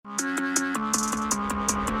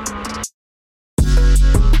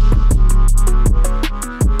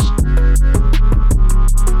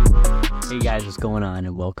going on,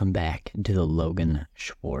 and welcome back to the Logan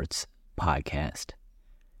Schwartz podcast.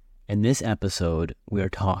 In this episode, we are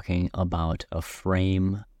talking about a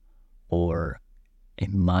frame or a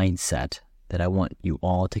mindset that I want you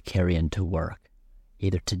all to carry into work,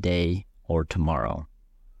 either today or tomorrow.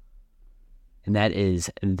 And that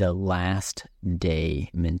is the last day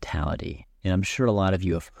mentality. And I'm sure a lot of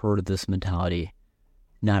you have heard of this mentality,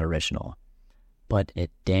 not original, but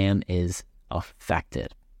it damn is effective.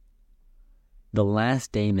 The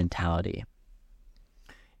last day mentality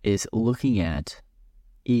is looking at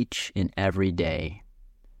each and every day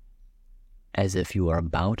as if you are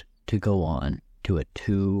about to go on to a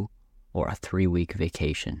 2 or a 3 week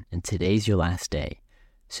vacation. And today's your last day.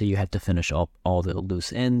 So you have to finish up all the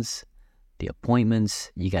loose ends, the appointments.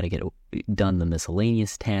 You got to get done the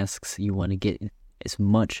miscellaneous tasks. You want to get as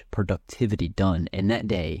much productivity done in that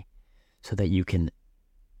day so that you can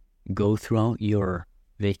go throughout your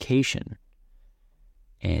vacation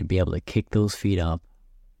and be able to kick those feet up,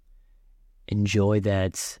 enjoy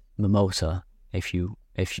that mimosa if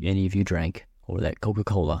any of you drank, or that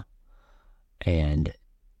Coca-Cola, and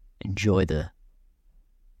enjoy the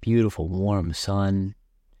beautiful warm sun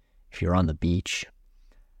if you're on the beach,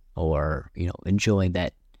 or enjoying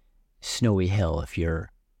that snowy hill if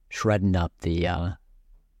you're shredding up the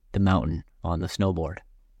mountain on the snowboard.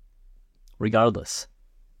 Regardless,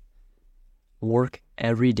 work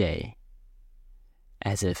every day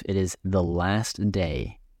as if it is the last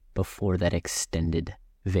day before that extended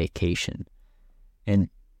vacation. And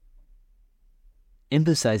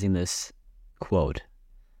emphasizing this quote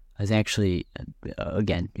is actually,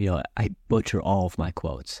 again, I butcher all of my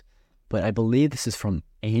quotes, but I believe this is from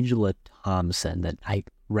Angela Thompson, that I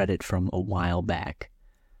read it from a while back.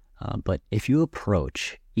 But if you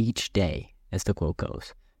approach each day, as the quote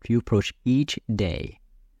goes, if you approach each day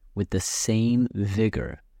with the same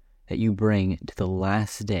vigor that you bring to the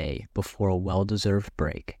last day before a well-deserved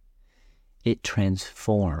break, it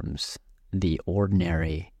transforms the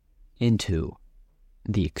ordinary into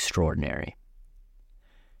the extraordinary.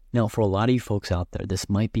 Now, for a lot of you folks out there, this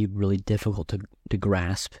might be really difficult to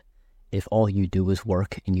grasp if all you do is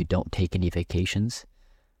work and you don't take any vacations.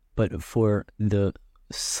 But for the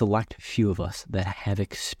select few of us that have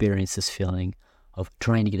experienced this feeling of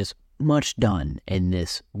trying to get as much done in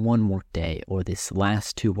this one work day or this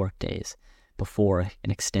last 2 work days before an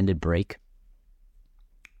extended break,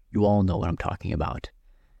 you all know what I'm talking about.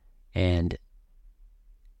 And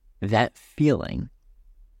that feeling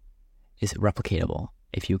is replicatable.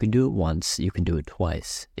 If you can do it once, you can do it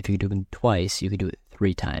twice. If you can do it twice, you can do it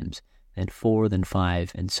 3 times, then 4, then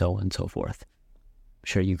 5, and so on and so forth. I'm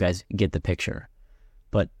sure you guys get the picture.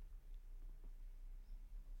 But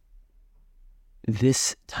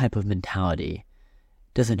this type of mentality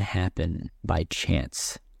doesn't happen by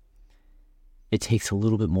chance. It takes a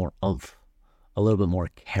little bit more oomph, a little bit more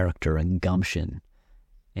character and gumption,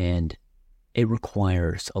 and it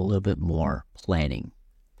requires a little bit more planning.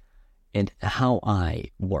 And how I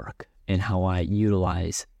work and how I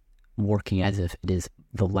utilize working as if it is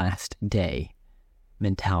the last day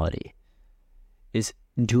mentality is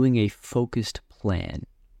doing a focused plan,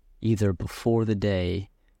 either before the day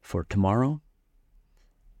for tomorrow,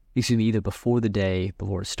 either before the day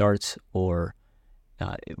before it starts, or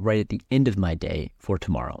right at the end of my day for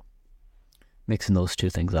tomorrow. Mixing those 2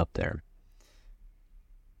 things up there.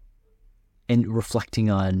 And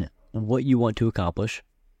reflecting on what you want to accomplish,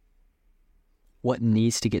 what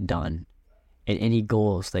needs to get done, and any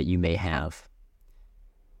goals that you may have.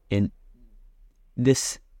 And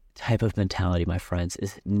this type of mentality, my friends,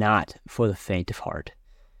 is not for the faint of heart.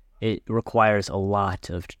 It requires a lot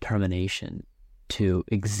of determination to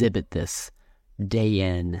exhibit this day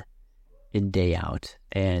in and day out.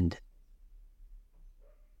 And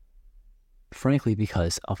frankly,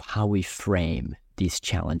 because of how we frame these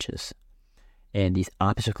challenges and these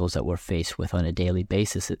obstacles that we're faced with on a daily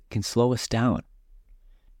basis, it can slow us down,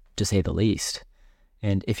 to say the least.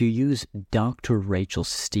 And if you use Dr. Rachel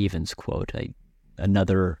Stevens' quote,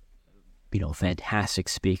 another fantastic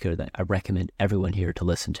speaker that I recommend everyone here to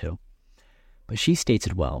listen to, but she states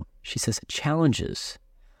it well. She says, challenges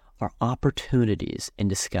are opportunities in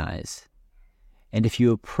disguise. And if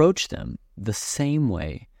you approach them the same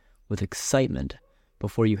way, with excitement,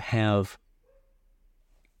 before you have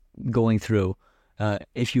going through,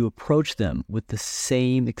 if you approach them with the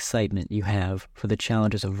same excitement you have for the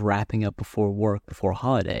challenges of wrapping up before work, before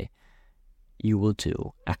holiday, you will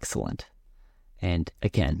do excellent. And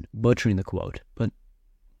again, butchering the quote, but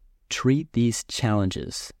treat these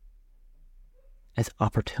challenges as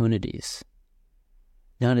opportunities,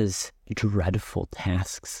 not as dreadful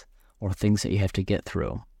tasks or things that you have to get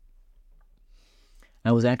through.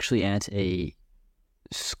 I was actually at a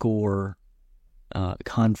SCORE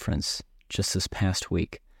conference just this past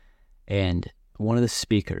week, and one of the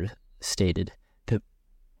speakers stated that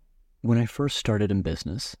when I first started in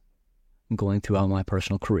business, going throughout my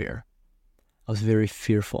personal career, I was very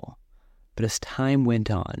fearful. But as time went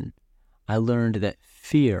on, I learned that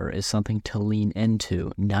fear is something to lean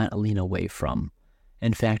into, not lean away from.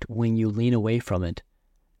 In fact, when you lean away from it,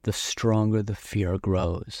 the stronger the fear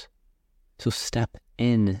grows. So step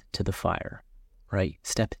into the fire, right?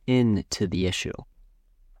 Step into the issue.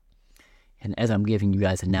 And as I'm giving you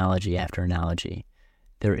guys analogy after analogy,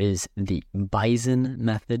 there is the bison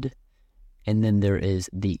method, and then there is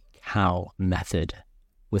the cow method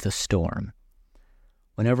with a storm.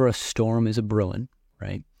 Whenever a storm is a-brewing,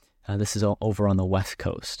 right? This is all over on the West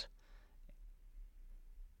Coast.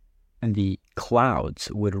 And the clouds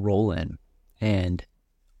would roll in, and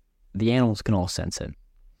the animals can all sense it.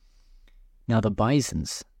 Now the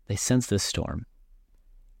bisons, they sense this storm,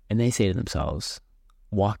 and they say to themselves,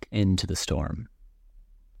 walk into the storm.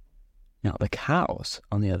 Now the cows,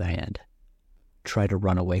 on the other hand, try to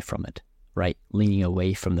run away from it, right? Leaning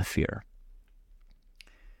away from the fear.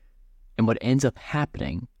 And what ends up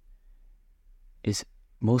happening is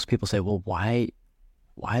most people say, well, why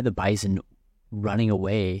the bison running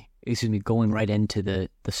away, going right into the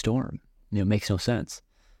storm? It makes no sense.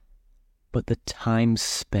 But the time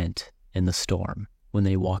spent in the storm when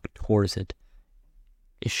they walk towards it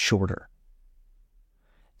is shorter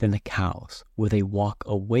than the cows, where they walk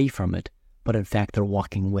away from it, but in fact they're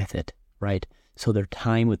walking with it, right? So their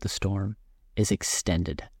time with the storm is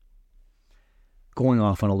extended. Going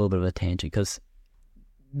off on a little bit of a tangent, because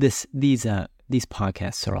these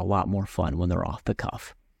podcasts are a lot more fun when they're off the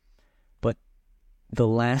cuff. But the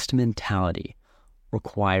last mentality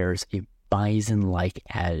requires a bison-like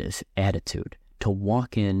attitude to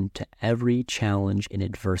walk into every challenge and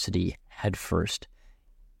adversity head first.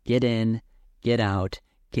 Get in, get out,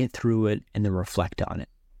 get through it, and then reflect on it,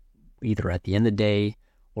 either at the end of the day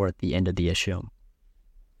or at the end of the issue.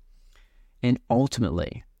 And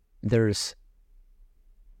ultimately, there's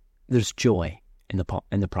joy in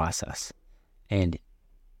the process. And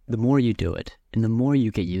the more you do it, and the more you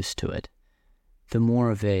get used to it, the more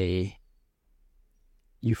of a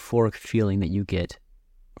euphoric feeling that you get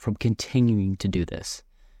from continuing to do this.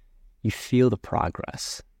 You feel the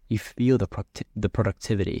progress. You feel the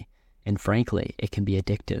productivity. And frankly, it can be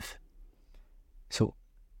addictive. So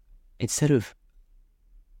instead of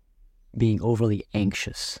being overly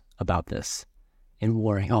anxious about this and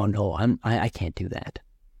worrying, oh no, I can't do that,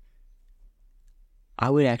 I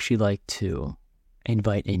would actually like to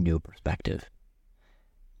invite a new perspective.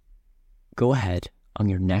 Go ahead on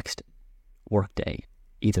your next workday,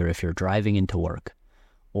 either if you're driving into work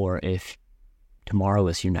or if tomorrow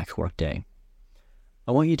is your next workday.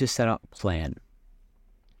 I want you to set out a plan,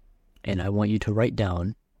 and I want you to write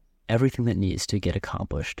down everything that needs to get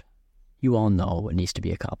accomplished. You all know what needs to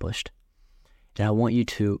be accomplished. And I want you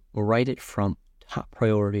to write it from top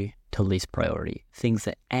priority to least priority, things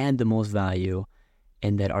that add the most value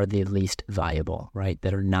and that are the least valuable, right?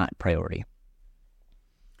 That are not priority.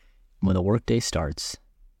 When the workday starts,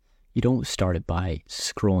 you don't start it by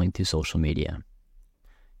scrolling through social media.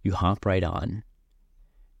 You hop right on,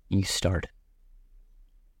 and you start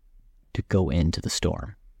to go into the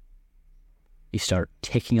storm. You start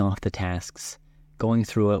ticking off the tasks, going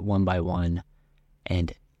through it one by one,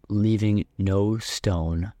 and leaving no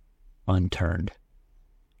stone unturned,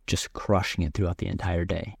 just crushing it throughout the entire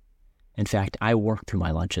day. In fact, I work through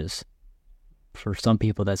my lunches. For some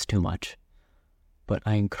people, that's too much. But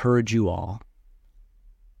I encourage you all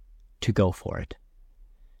to go for it,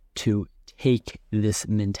 to take this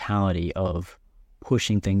mentality of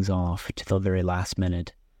pushing things off to the very last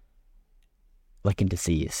minute like a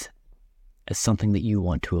disease, as something that you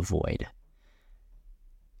want to avoid.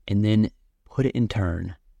 And then put it in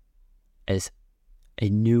turn as a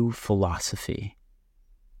new philosophy,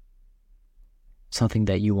 something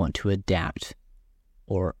that you want to adapt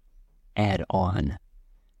or add on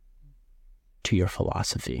to your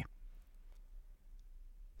philosophy.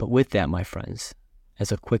 But with that, my friends,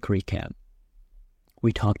 as a quick recap,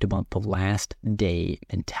 we talked about the last day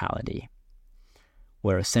mentality,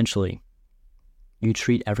 where essentially you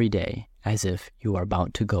treat every day as if you are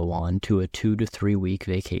about to go on to a 2 to 3 week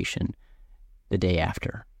vacation the day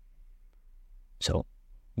after. So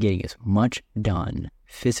getting as much done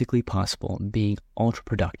physically possible, being ultra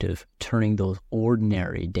productive, turning those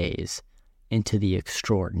ordinary days into the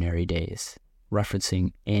extraordinary days,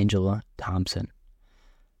 referencing Angela Thompson.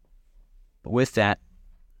 But with that,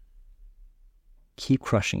 keep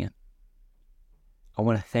crushing it. I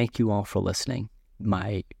want to thank you all for listening.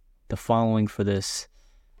 the following for this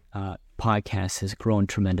podcast has grown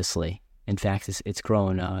tremendously. In fact, it's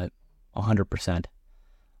grown 100%.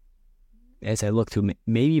 As I look to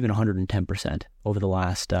maybe even 110% over the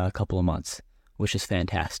last couple of months, which is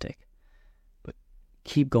fantastic. But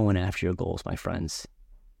keep going after your goals, my friends.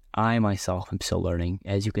 I myself am still learning.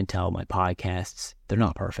 As you can tell, my podcasts, they're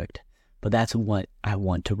not perfect, but that's what I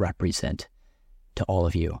want to represent to all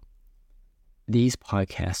of you. These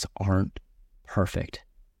podcasts aren't perfect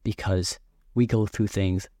because we go through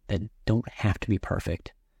things that don't have to be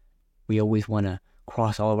perfect. We always want to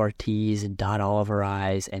cross all of our T's and dot all of our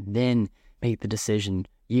I's and then make the decision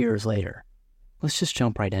years later. Let's just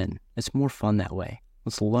jump right in. It's more fun that way.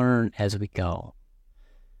 Let's learn as we go.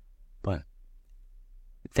 But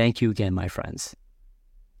thank you again, my friends,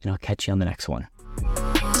 and I'll catch you on the next one.